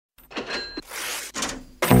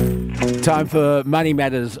Time for Money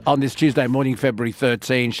Matters on this Tuesday morning, February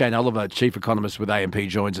 13. Shane Oliver, Chief Economist with AMP,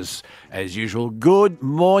 joins us as usual. Good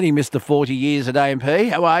morning, Mr. 40 years at AMP.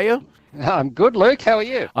 How are you? I'm good, Luke. How are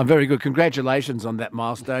you? I'm very good. Congratulations on that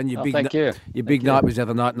milestone. Thank you. Your big night was the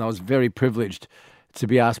other night, and I was very privileged to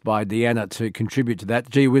be asked by Deanna to contribute to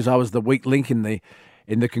that. Gee whiz, I was the weak link in the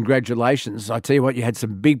congratulations. I tell you what, you had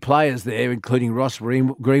some big players there, including Ross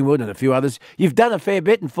Greenwood and a few others. You've done a fair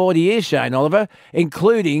bit in 40 years, Shane Oliver,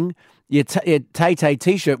 including your Tay-Tay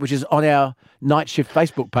T-shirt, which is on our Night Shift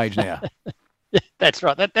Facebook page now. That's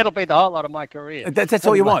right. That'll be the highlight of my career. That's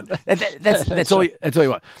all you want. That's all you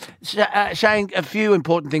want. Shane, a few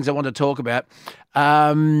important things I want to talk about.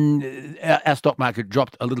 Our stock market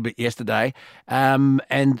dropped a little bit yesterday,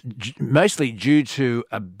 and mostly due to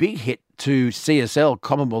a big hit to CSL,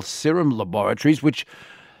 Commonwealth Serum Laboratories, which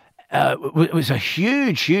was a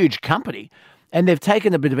huge company, and they've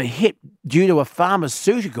taken a bit of a hit due to a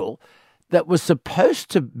pharmaceutical that was supposed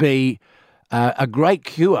to be a great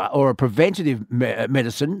cure or a preventative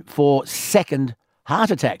medicine for second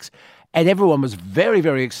heart attacks. And everyone was very,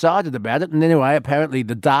 very excited about it. And anyway, apparently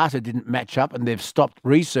the data didn't match up and they've stopped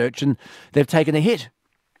research and they've taken a hit.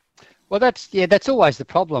 Well, that's always the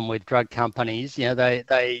problem with drug companies. You know,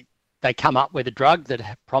 they come up with a drug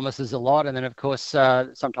that promises a lot, and then of course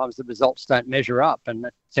sometimes the results don't measure up, and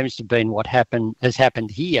that seems to have been what has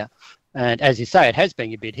happened here. And as you say, it has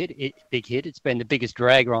been a big hit. It's been the biggest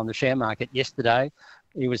dragger on the share market yesterday.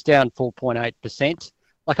 It was down 4.8%.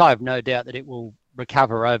 Like, I have no doubt that it will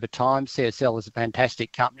recover over time. CSL is a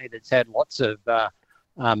fantastic company that's had lots of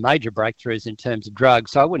major breakthroughs in terms of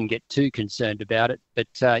drugs, so I wouldn't get too concerned about it. But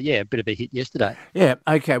a bit of a hit yesterday. Yeah,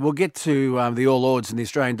 okay. We'll get to the All Ords and the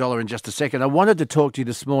Australian dollar in just a second. I wanted to talk to you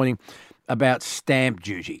this morning about stamp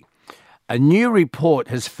duty. A new report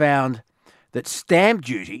has found that stamp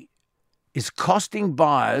duty is costing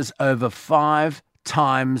buyers over 5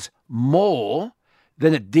 times more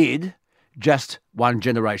than it did just one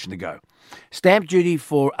generation ago. Stamp duty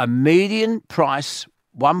for a median price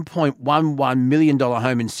 $1.11 million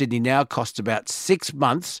home in Sydney now costs about 6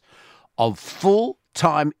 months of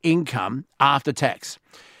full-time income after tax.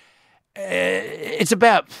 It's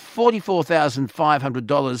about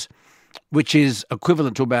 $44,500, which is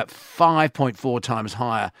equivalent to about 5.4 times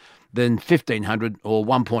higher than 1,500 or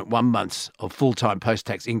 1.1 months of full-time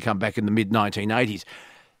post-tax income back in the mid-1980s.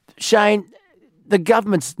 Shane, the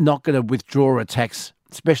government's not going to withdraw a tax,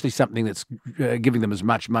 especially something that's giving them as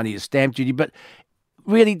much money as stamp duty, but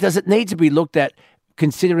really, does it need to be looked at,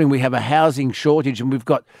 considering we have a housing shortage and we've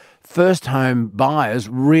got first home buyers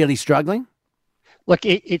really struggling? Look,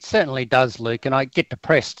 it certainly does, Luke, and I get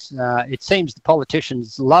depressed. It seems the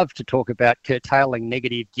politicians love to talk about curtailing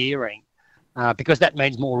negative gearing because that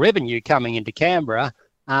means more revenue coming into Canberra,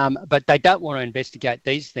 but they don't want to investigate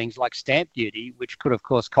these things like stamp duty, which could, of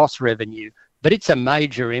course, cost revenue. But it's a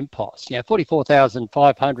major impost. You know,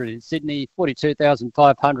 44,500 in Sydney,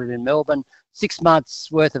 42,500 in Melbourne, 6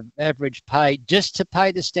 months worth of average pay just to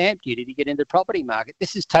pay the stamp duty to get into the property market.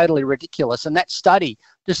 This is totally ridiculous. And that study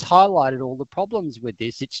just highlighted all the problems with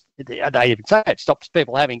this. They even say it stops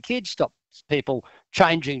people having kids, stops people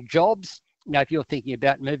changing jobs. You know, if you're thinking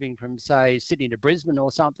about moving from, say, Sydney to Brisbane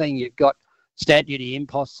or something, you've got stamp duty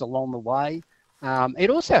imposts along the way. It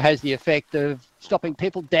also has the effect of stopping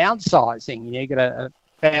people downsizing. You know, you've got a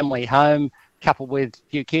family home, couple with a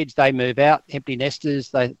few kids, they move out, empty nesters.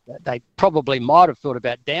 They probably might have thought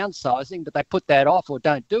about downsizing, but they put that off or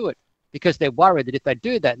don't do it because they're worried that if they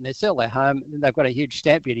do that and they sell their home, then they've got a huge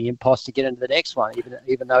stamp duty impost to get into the next one,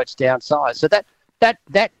 even though it's downsized. So that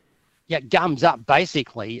gums up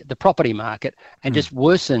basically the property market and just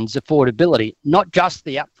worsens affordability, not just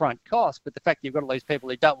the upfront cost, but the fact that you've got all these people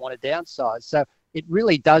who don't want to downsize. So it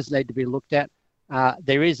really does need to be looked at.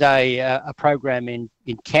 There is a program in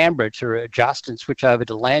Canberra to adjust and switch over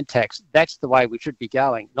to land tax. That's the way we should be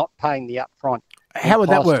going, not paying the upfront. How would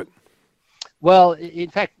that work? Well,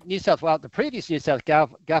 in fact, the previous New South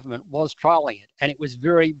government was trialling it, and it was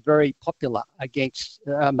very, very popular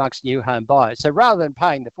amongst new home buyers. So rather than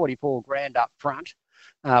paying the 44 grand up front,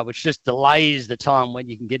 which just delays the time when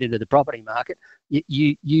you can get into the property market,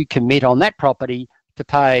 you commit on that property to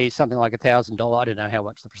pay something like $1,000. I don't know how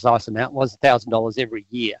much the precise amount was, $1,000 every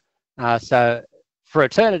year. So for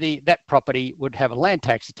eternity, that property would have a land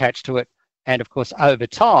tax attached to it. And of course, over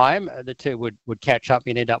time, the two would catch up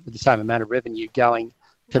and end up with the same amount of revenue going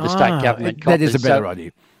to the state government coffers. That is a better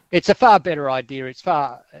idea. It's a far better idea. It's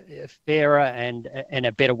far fairer and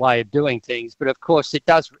a better way of doing things. But of course, it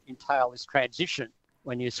does entail this transition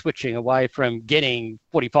when you're switching away from getting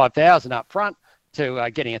 45,000 up front to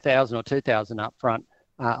getting 1,000 or 2,000 up front.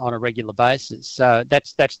 on a regular basis. So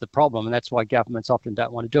that's the problem, and that's why governments often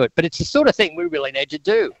don't want to do it. But it's the sort of thing we really need to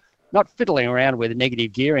do, not fiddling around with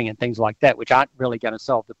negative gearing and things like that, which aren't really going to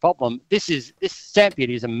solve the problem. This stamp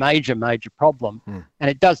duty is a major problem, and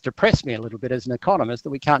it does depress me a little bit as an economist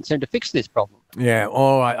that we can't seem to fix this problem. Yeah,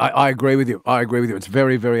 I agree with you. I agree with you. It's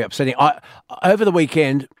very, very upsetting. Over the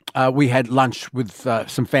weekend, we had lunch with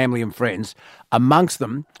some family and friends. Amongst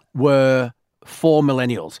them were 4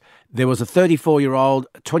 millennials. There was a 34-year-old,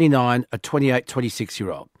 a 29, a 28,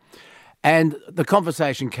 26-year-old. And the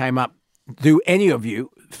conversation came up, do any of you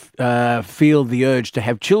feel the urge to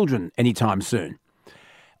have children anytime soon?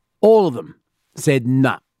 All of them said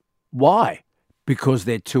no. Why? Because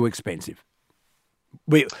they're too expensive.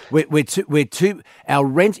 We're too. Our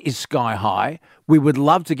rent is sky high. We would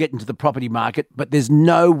love to get into the property market, but there's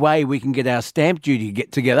no way we can get our stamp duty to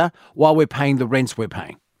get together while we're paying the rents we're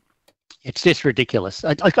paying. It's just ridiculous.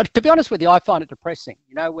 To be honest with you, I find it depressing.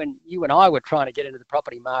 You know, when you and I were trying to get into the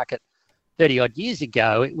property market 30 odd years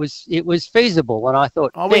ago, it was feasible, and I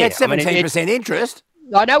thought, we had 17% interest.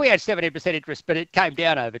 I know we had 17% interest, but it came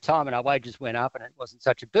down over time, and our wages went up, and it wasn't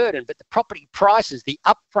such a burden. But the property prices, the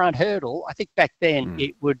upfront hurdle, I think back then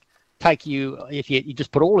it would take you, if you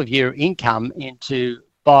just put all of your income into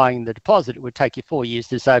buying the deposit, it would take you 4 years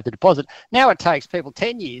to save the deposit. Now it takes people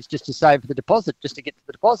 10 years just to save the deposit, just to get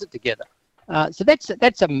the deposit together. So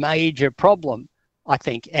that's a major problem, I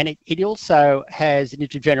think. And it also has an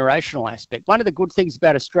intergenerational aspect. One of the good things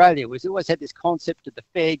about Australia was it always had this concept of the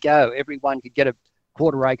fair go. Everyone could get a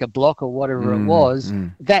quarter-acre block or whatever it was.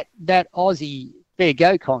 That Aussie fair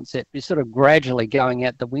go concept is sort of gradually going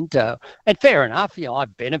out the window. And fair enough,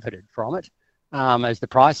 I've benefited from it. As the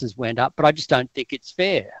prices went up, but I just don't think it's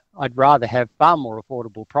fair. I'd rather have far more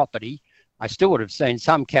affordable property. I still would have seen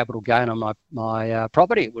some capital gain on my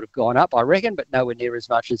property. It would have gone up, I reckon, but nowhere near as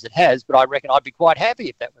much as it has. But I reckon I'd be quite happy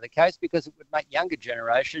if that were the case, because it would make younger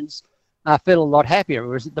generations feel a lot happier.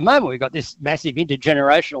 Whereas at the moment, we've got this massive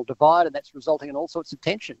intergenerational divide, and that's resulting in all sorts of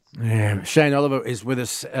tensions. Yeah. Shane Oliver is with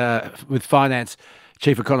us with finance.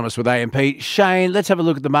 Chief Economist with AMP. Shane, let's have a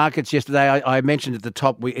look at the markets yesterday. I mentioned at the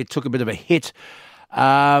top it took a bit of a hit,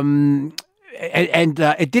 and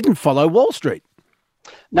it didn't follow Wall Street.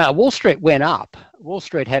 No, Wall Street went up. Wall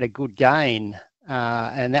Street had a good gain,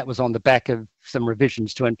 and that was on the back of some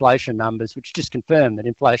revisions to inflation numbers, which just confirmed that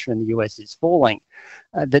inflation in the US is falling.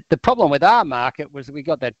 The problem with our market was we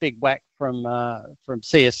got that big whack from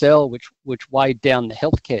CSL, which weighed down the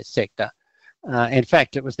healthcare sector. In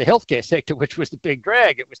fact, it was the healthcare sector which was the big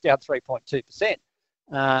drag. It was down 3.2%,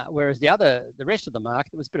 whereas the rest of the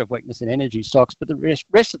market, there was a bit of weakness in energy stocks, but the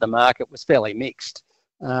rest of the market was fairly mixed.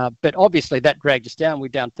 But obviously that dragged us down. We're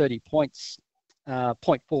down 30 points,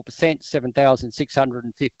 0.4%,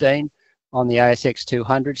 7,615 on the ASX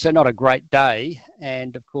 200. So not a great day.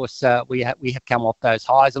 And of course, we have come off those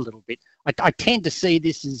highs a little bit. I tend to see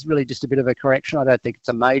this as really just a bit of a correction. I don't think it's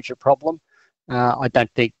a major problem. I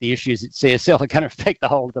don't think the issues at CSL are going to affect the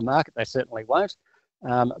whole of the market. They certainly won't.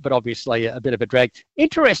 But obviously a bit of a drag.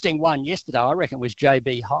 Interesting one yesterday, I reckon, was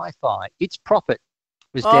JB Hi-Fi. Its profit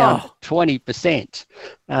was down 20%.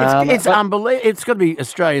 It's unbelievable. It's got to be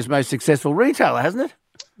Australia's most successful retailer, hasn't it?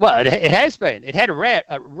 Well, it has been. It had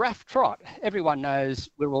a rough trot. Everyone knows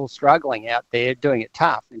we're all struggling out there, doing it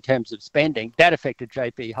tough in terms of spending. That affected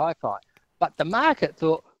JB Hi-Fi. But the market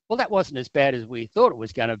thought, well, that wasn't as bad as we thought it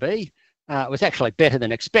was going to be. It was actually better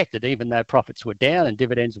than expected, even though profits were down and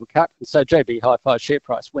dividends were cut. And so JB Hi-Fi's share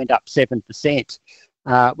price went up 7%,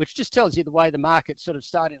 which just tells you the way the market's sort of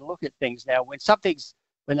starting to look at things now.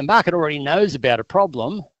 When the market already knows about a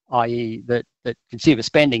problem, i.e. that consumer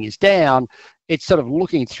spending is down, it's sort of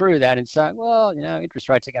looking through that and saying, well, interest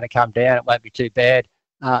rates are going to come down. It won't be too bad.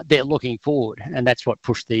 They're looking forward. And that's what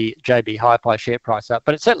pushed the JB Hi-Fi share price up.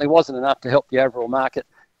 But it certainly wasn't enough to help the overall market,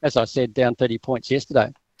 as I said, down 30 points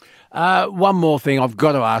yesterday. One more thing I've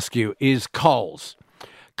got to ask you is Coles.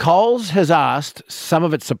 Coles has asked some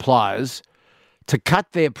of its suppliers to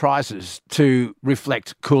cut their prices to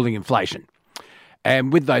reflect cooling inflation.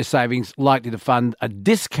 And with those savings, likely to fund a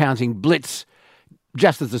discounting blitz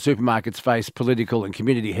just as the supermarkets face political and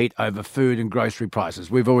community heat over food and grocery prices.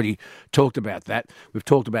 We've already talked about that. We've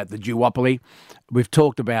talked about the duopoly. We've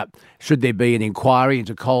talked about should there be an inquiry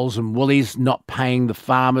into Coles and Woolies not paying the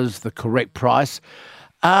farmers the correct price.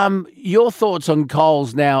 Your thoughts on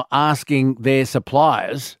Coles now asking their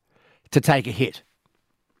suppliers to take a hit?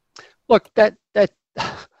 Look, that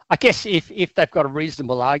I guess if they've got a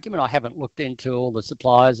reasonable argument, I haven't looked into all the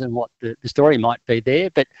suppliers and what the story might be there.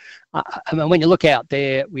 But I mean, when you look out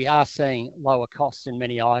there, we are seeing lower costs in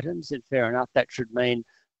many items, and fair enough, that should mean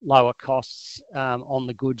lower costs on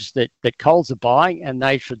the goods that Coles are buying, and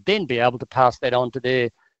they should then be able to pass that on to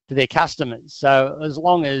their customers. So as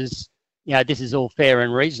long as this is all fair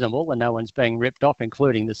and reasonable and no one's being ripped off,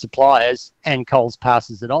 including the suppliers, and Coles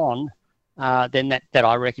passes it on, then that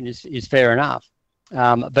I reckon is fair enough.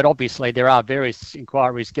 But obviously there are various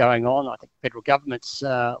inquiries going on. I think the federal government's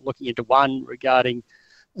looking into one regarding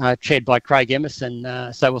chaired by Craig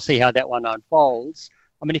Emerson. So we'll see how that one unfolds.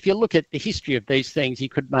 I mean, if you look at the history of these things, you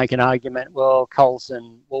could make an argument, well, Coles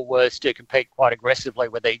and Woolworths do compete quite aggressively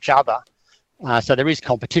with each other. So there is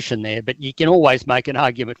competition there, but you can always make an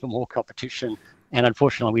argument for more competition. And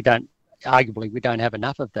unfortunately, we don't have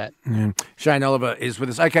enough of that. Yeah. Shane Oliver is with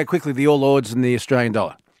us. Okay, quickly, the All Ords and the Australian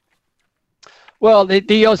dollar. Well, the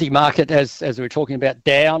Aussie market, as we were talking about,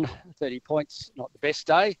 down 30 points, not the best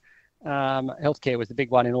day. Healthcare was the big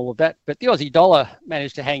one in all of that. But the Aussie dollar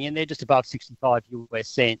managed to hang in there just above 65 US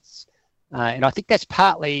cents. And I think that's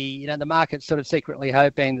partly, the market's sort of secretly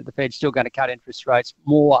hoping that the Fed's still going to cut interest rates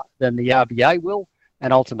more than the RBA will.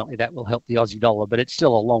 And ultimately that will help the Aussie dollar. But it's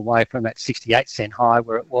still a long way from that 68-cent high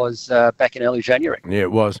where it was back in early January. Yeah,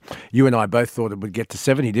 it was. You and I both thought it would get to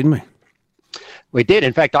 70, didn't we? We did.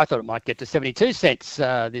 In fact, I thought it might get to 72 cents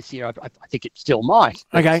this year. I think it still might.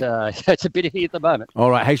 Okay. It's a bit iffy at the moment. All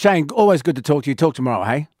right. Hey, Shane, always good to talk to you. Talk tomorrow,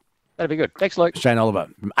 hey? That'd be good. Thanks, Luke. Shane Oliver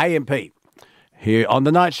from AMP here on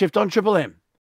The Night Shift on Triple M.